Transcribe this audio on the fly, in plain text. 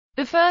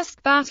The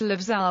First Battle of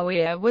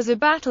Zawiya was a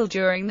battle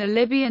during the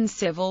Libyan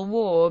civil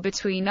war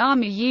between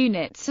army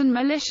units and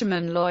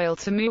militiamen loyal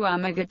to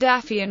Muammar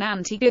Gaddafi and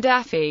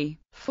anti-Gaddafi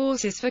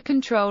forces for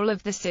control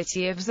of the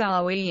city of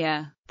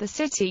Zawiya. The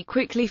city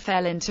quickly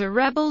fell into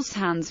rebels'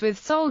 hands with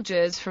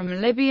soldiers from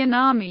Libyan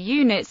army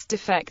units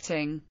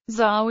defecting.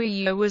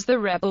 Zawiya was the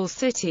rebel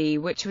city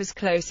which was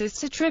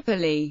closest to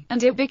Tripoli,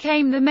 and it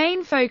became the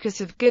main focus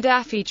of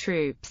Gaddafi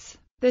troops.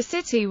 The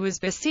city was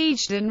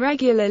besieged and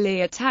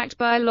regularly attacked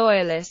by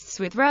loyalists,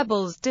 with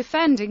rebels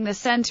defending the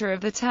center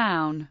of the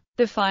town.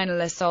 The final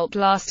assault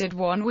lasted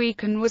 1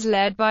 week and was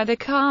led by the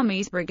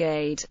Khamis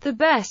Brigade, the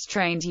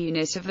best-trained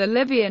unit of the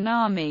Libyan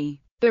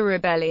army. The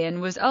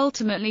rebellion was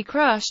ultimately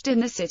crushed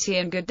in the city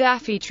and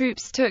Gaddafi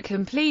troops took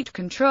complete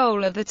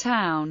control of the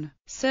town,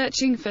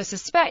 searching for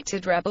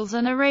suspected rebels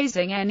and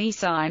erasing any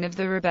sign of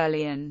the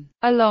rebellion.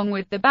 Along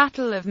with the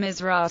Battle of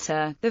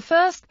Misrata, the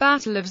First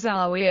Battle of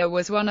Zawiya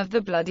was one of the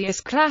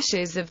bloodiest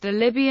clashes of the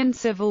Libyan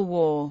civil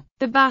war.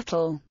 The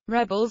battle.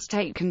 Rebels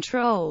take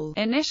control.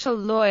 Initial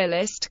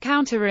loyalist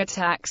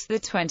counterattacks. The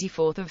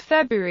 24th of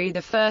February. The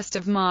 1st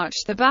of March.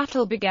 The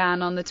battle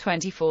began on the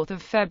 24th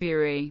of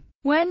February.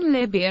 When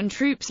Libyan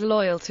troops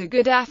loyal to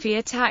Gaddafi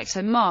attacked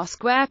a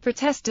mosque where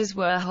protesters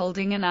were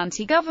holding an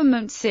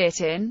anti-government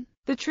sit-in,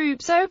 the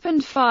troops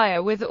opened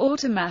fire with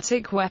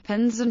automatic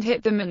weapons and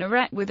hit the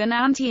minaret with an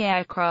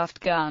anti-aircraft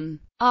gun.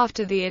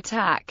 After the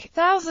attack,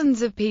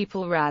 thousands of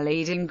people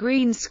rallied in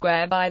Green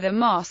Square by the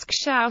mosque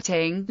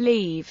shouting,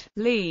 "Leave,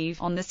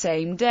 leave." On the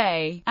same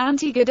day,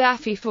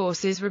 anti-Gaddafi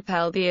forces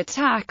repelled the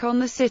attack on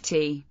the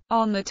city.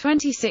 On the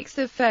 26th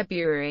of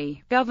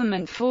February,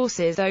 government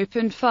forces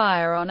opened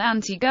fire on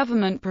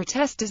anti-government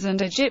protesters and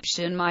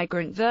Egyptian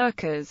migrant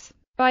workers.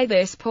 By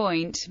this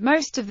point,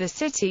 most of the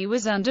city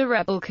was under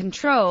rebel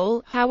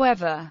control.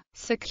 However,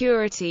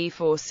 security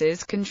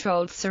forces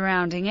controlled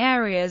surrounding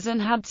areas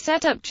and had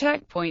set up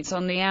checkpoints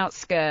on the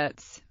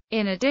outskirts.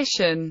 In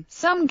addition,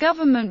 some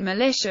government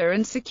militia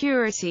and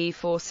security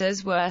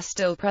forces were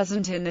still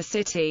present in the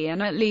city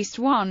and at least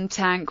one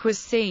tank was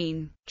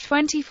seen.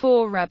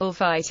 24 rebel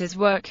fighters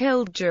were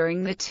killed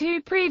during the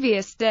 2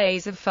 previous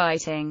days of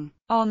fighting.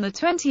 On the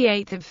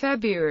 28th of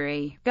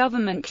February,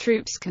 government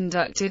troops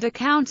conducted a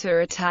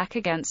counter-attack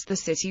against the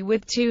city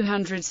with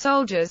 200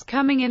 soldiers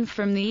coming in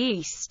from the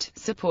east,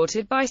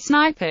 supported by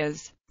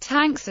snipers,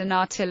 tanks and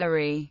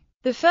artillery.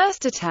 The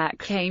first attack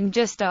came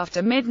just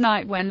after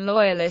midnight when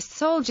loyalist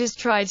soldiers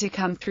tried to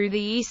come through the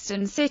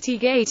eastern city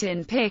gate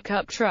in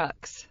pickup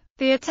trucks.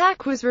 The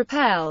attack was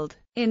repelled.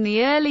 In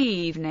the early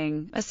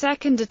evening, a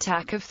second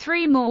attack of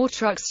 3 more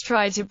trucks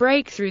tried to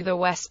break through the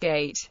west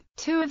gate.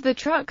 2 of the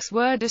trucks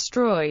were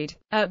destroyed.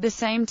 At the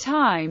same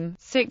time,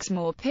 6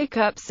 more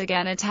pickups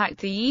again attacked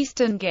the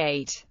eastern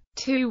gate.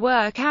 2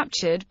 were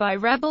captured by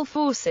rebel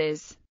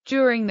forces.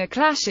 During the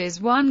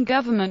clashes, 1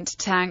 government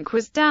tank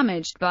was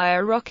damaged by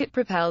a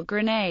rocket-propelled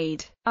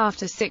grenade.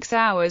 After 6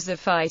 hours of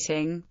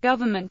fighting,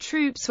 government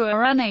troops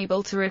were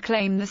unable to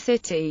reclaim the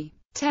city.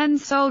 10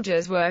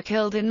 soldiers were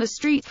killed in the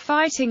street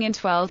fighting and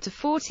 12 to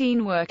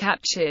 14 were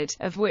captured,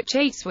 of which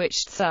 8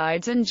 switched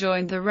sides and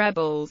joined the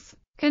rebels.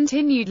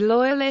 Continued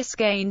loyalist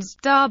gains.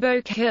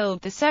 Darbo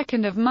killed the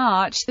 2nd of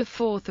March. The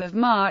 4th of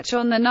March.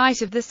 On the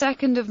night of the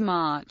 2nd of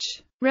March,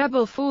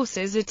 rebel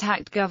forces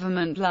attacked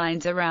government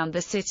lines around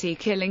the city,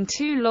 killing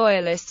 2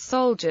 loyalist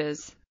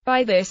soldiers.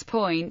 By this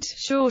point,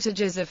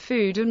 shortages of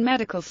food and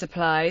medical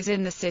supplies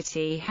in the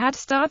city had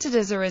started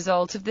as a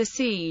result of the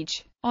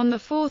siege. On the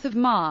 4th of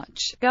March,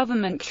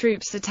 government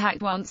troops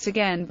attacked once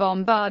again,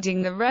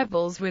 bombarding the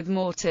rebels with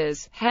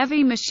mortars,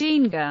 heavy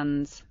machine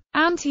guns,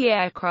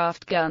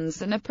 anti-aircraft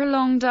guns and a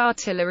prolonged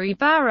artillery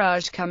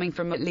barrage coming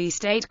from at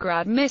least 8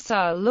 Grad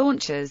missile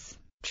launchers.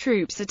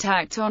 Troops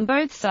attacked on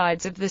both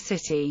sides of the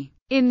city.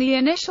 In the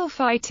initial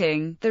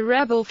fighting, the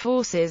rebel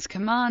forces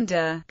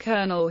commander,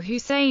 Colonel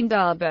Hussein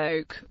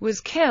Darbouk,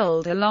 was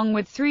killed along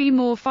with 3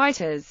 more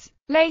fighters.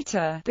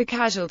 Later, the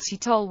casualty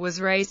toll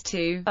was raised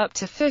to up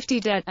to 50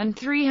 dead and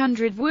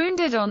 300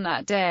 wounded on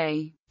that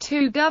day.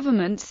 2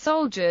 government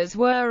soldiers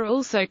were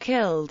also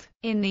killed.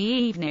 In the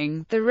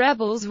evening, the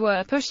rebels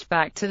were pushed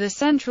back to the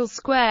central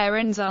square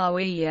in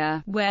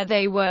Zawiya, where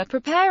they were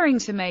preparing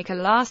to make a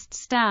last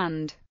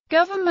stand.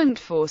 Government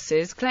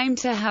forces claimed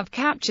to have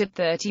captured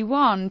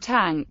 31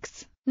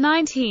 tanks,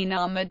 19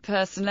 armored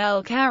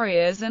personnel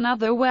carriers and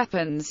other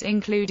weapons,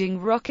 including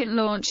rocket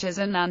launchers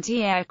and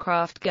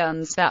anti-aircraft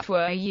guns that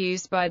were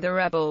used by the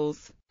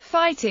rebels.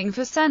 Fighting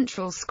for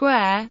Central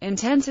Square,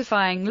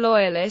 intensifying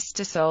loyalist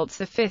assaults.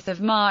 The 5th of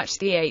March.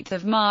 The 8th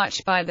of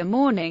March. By the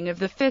morning of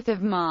the 5th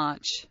of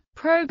March,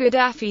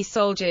 pro-Gaddafi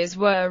soldiers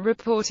were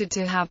reported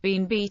to have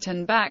been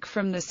beaten back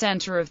from the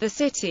center of the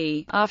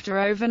city, after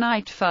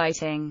overnight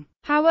fighting.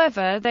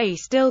 However, they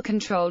still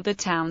controlled the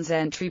town's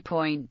entry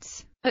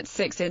points. At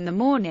 6 in the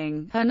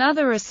morning,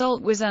 another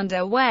assault was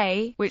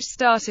underway, which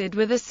started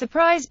with a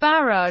surprise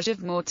barrage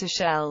of mortar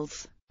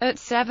shells. At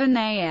 7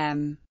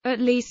 a.m., at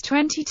least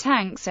 20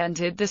 tanks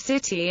entered the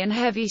city and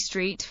heavy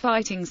street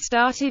fighting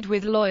started,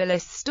 with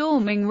loyalists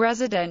storming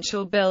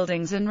residential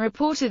buildings and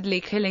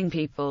reportedly killing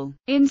people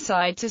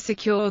inside to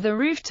secure the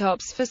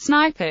rooftops for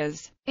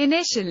snipers.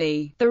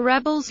 Initially, the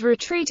rebels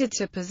retreated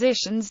to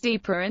positions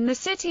deeper in the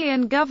city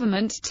and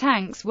government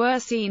tanks were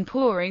seen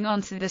pouring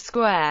onto the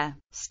square.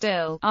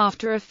 Still,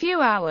 after a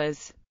few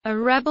hours, a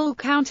rebel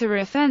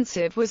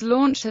counter-offensive was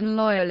launched and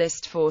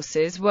loyalist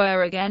forces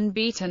were again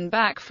beaten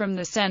back from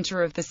the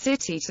center of the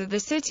city to the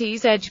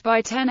city's edge by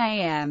 10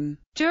 a.m.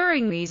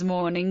 During these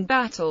morning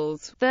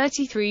battles,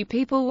 33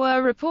 people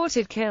were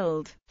reported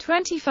killed.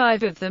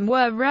 25 of them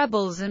were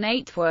rebels and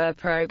 8 were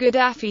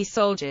pro-Gaddafi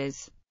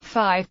soldiers.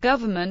 5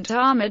 government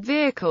armored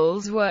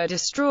vehicles were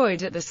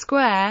destroyed at the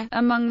square,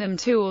 among them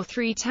 2 or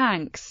 3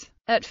 tanks.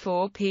 At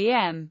 4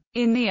 p.m.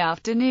 in the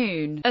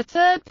afternoon, a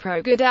third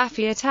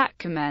pro-Gaddafi attack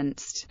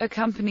commenced,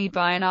 accompanied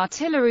by an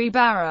artillery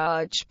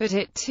barrage, but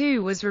it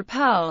too was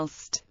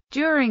repulsed.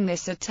 During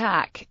this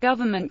attack,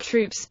 government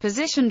troops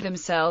positioned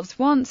themselves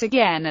once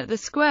again at the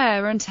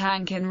square and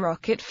tank and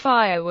rocket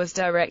fire was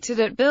directed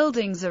at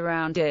buildings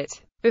around it,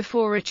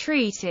 before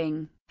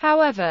retreating.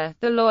 However,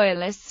 the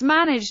loyalists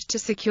managed to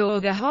secure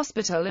the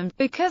hospital and,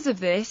 because of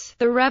this,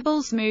 the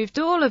rebels moved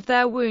all of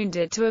their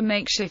wounded to a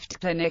makeshift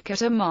clinic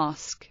at a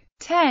mosque.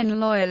 10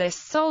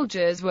 loyalist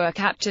soldiers were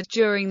captured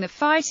during the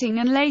fighting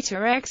and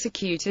later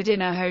executed in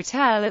a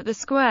hotel at the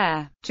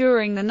square.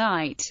 During the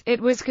night,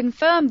 it was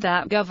confirmed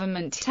that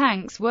government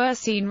tanks were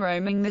seen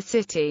roaming the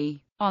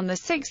city. On the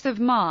 6th of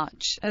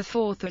March, a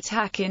fourth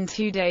attack in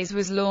 2 days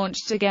was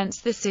launched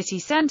against the city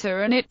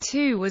center and it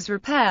too was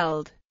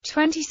repelled.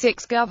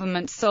 26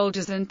 government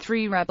soldiers and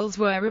 3 rebels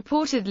were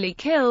reportedly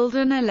killed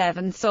and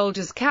 11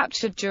 soldiers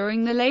captured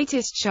during the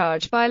latest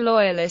charge by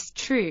loyalist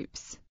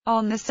troops.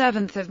 On the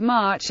 7th of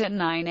March at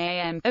 9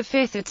 a.m., a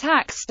fifth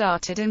attack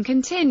started and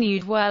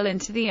continued well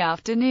into the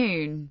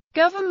afternoon.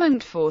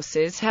 Government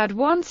forces had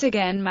once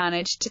again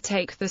managed to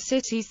take the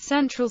city's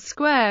central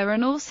square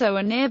and also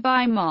a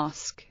nearby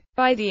mosque.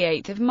 By the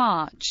 8th of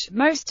March,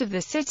 most of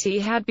the city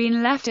had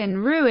been left in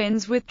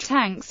ruins with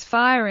tanks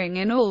firing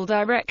in all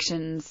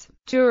directions.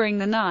 During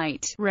the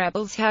night,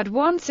 rebels had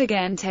once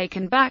again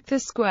taken back the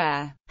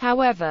square.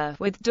 However,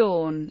 with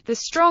dawn, the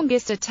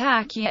strongest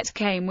attack yet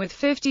came with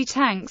 50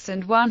 tanks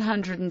and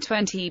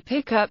 120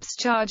 pickups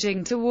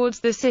charging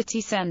towards the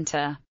city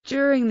center.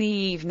 During the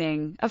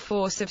evening, a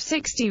force of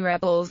 60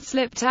 rebels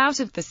slipped out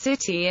of the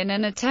city in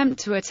an attempt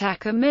to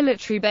attack a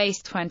military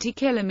base 20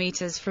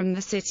 kilometers from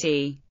the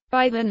city.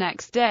 By the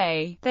next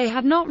day, they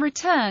had not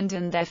returned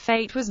and their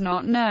fate was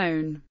not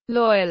known.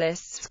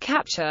 Loyalists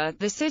captured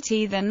the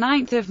city the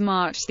 9th of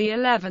March, the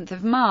 11th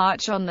of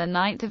March. On the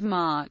 9th of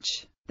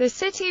March, the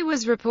city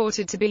was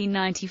reported to be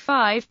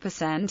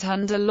 95%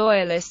 under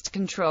loyalist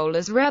control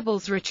as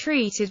rebels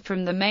retreated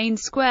from the main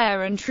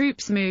square and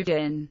troops moved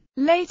in.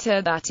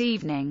 Later that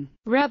evening,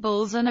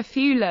 rebels and a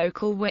few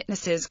local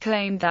witnesses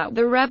claimed that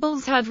the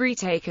rebels had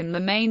retaken the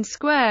main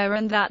square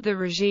and that the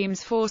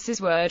regime's forces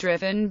were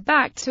driven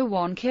back to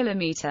 1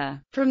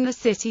 kilometer from the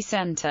city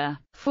center.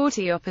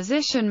 40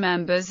 opposition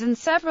members and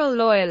several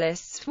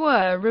loyalists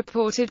were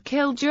reported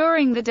killed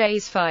during the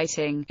day's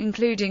fighting,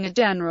 including a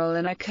general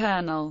and a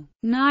colonel.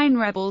 9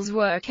 rebels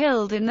were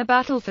killed in the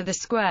battle for the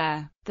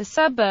square. The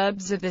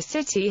suburbs of the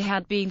city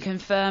had been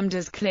confirmed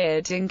as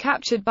cleared and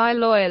captured by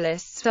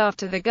loyalists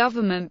after the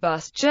government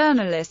bussed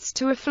journalists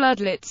to a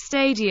floodlit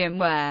stadium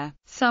where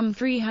some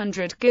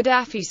 300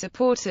 Gaddafi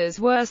supporters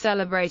were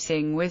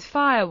celebrating with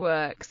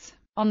fireworks.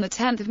 On the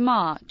 10th of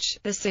March,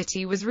 the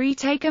city was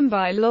retaken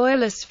by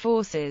loyalist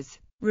forces.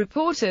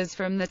 Reporters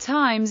from The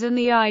Times and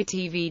the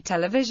ITV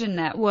television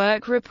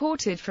network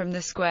reported from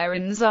the square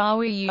in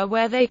Zawiya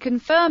where they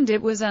confirmed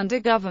it was under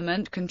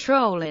government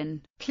control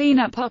and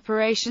cleanup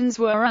operations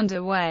were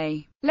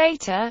underway.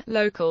 Later,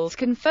 locals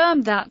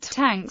confirmed that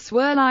tanks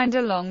were lined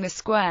along the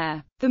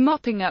square. The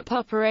mopping-up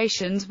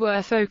operations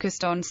were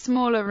focused on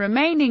smaller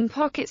remaining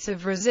pockets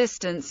of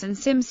resistance and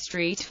some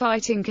street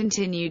fighting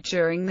continued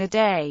during the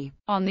day.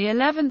 On the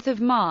 11th of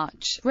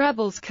March,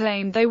 rebels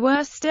claimed they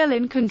were still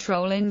in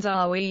control in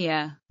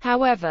Zawiya.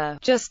 However,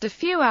 just a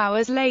few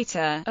hours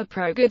later, a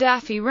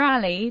pro-Gaddafi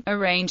rally,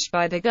 arranged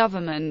by the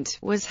government,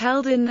 was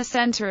held in the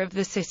center of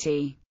the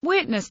city,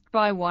 witnessed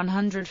by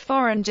 100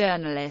 foreign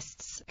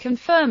journalists,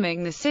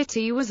 confirming the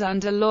city was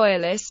under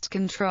loyalist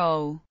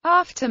control.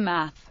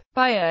 Aftermath.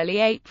 By early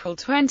April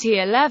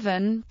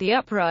 2011, the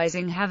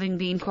uprising having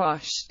been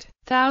quashed,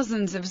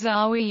 thousands of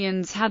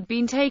Zawiyans had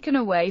been taken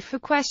away for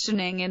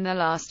questioning in the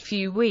last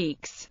few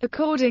weeks,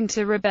 according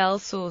to rebel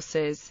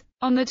sources.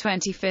 On the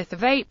 25th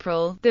of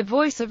April, the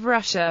Voice of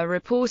Russia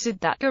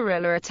reported that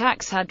guerrilla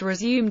attacks had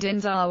resumed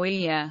in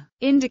Zawiya,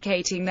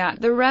 indicating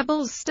that the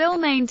rebels still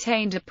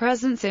maintained a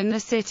presence in the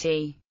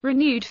city.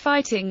 Renewed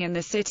fighting in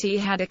the city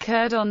had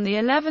occurred on the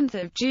 11th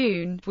of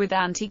June, with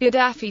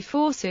anti-Gaddafi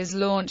forces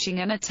launching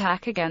an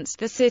attack against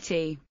the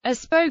city. A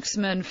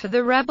spokesman for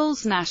the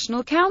rebels'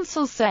 National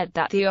Council said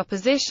that the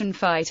opposition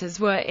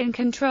fighters were in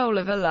control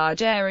of a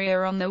large area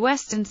on the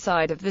western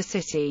side of the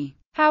city.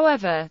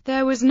 However,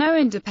 there was no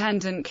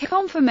independent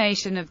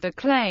confirmation of the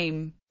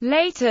claim.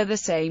 Later the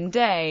same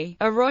day,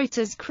 a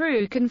Reuters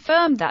crew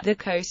confirmed that the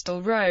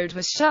coastal road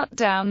was shut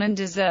down and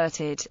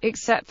deserted,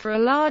 except for a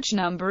large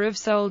number of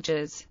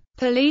soldiers,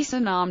 police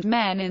and armed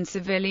men in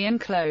civilian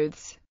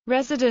clothes.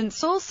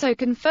 Residents also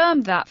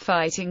confirmed that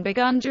fighting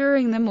begun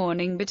during the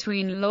morning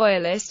between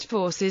Loyalist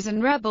forces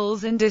and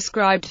rebels and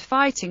described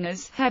fighting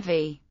as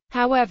heavy.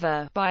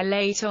 However, by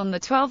late on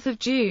 12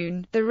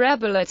 June, the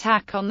rebel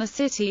attack on the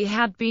city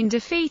had been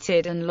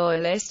defeated and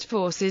Loyalist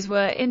forces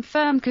were in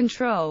firm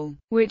control,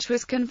 which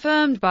was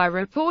confirmed by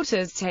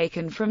reporters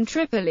taken from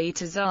Tripoli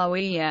to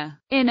Zawiya.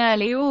 In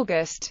early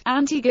August,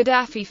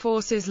 anti-Gaddafi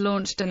forces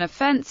launched an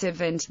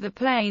offensive into the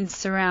plains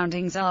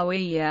surrounding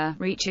Zawiya,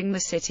 reaching the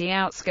city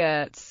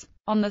outskirts.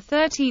 On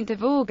 13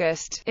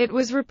 August, it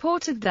was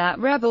reported that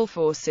rebel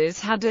forces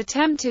had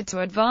attempted to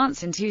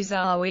advance into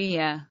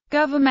Zawiya.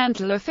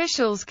 Governmental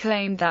officials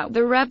claimed that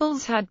the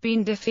rebels had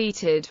been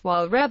defeated,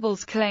 while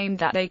rebels claimed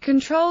that they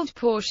controlled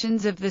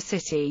portions of the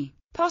city,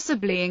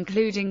 possibly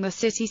including the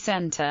city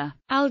center.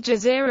 Al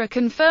Jazeera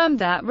confirmed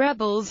that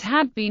rebels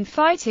had been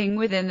fighting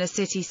within the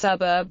city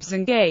suburbs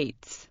and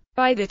gates.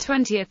 By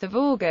 20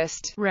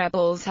 August,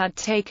 rebels had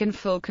taken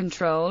full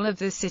control of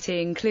the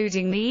city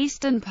including the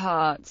eastern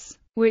parts,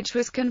 which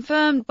was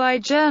confirmed by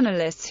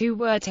journalists who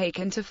were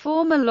taken to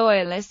former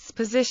Loyalists'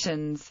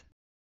 positions.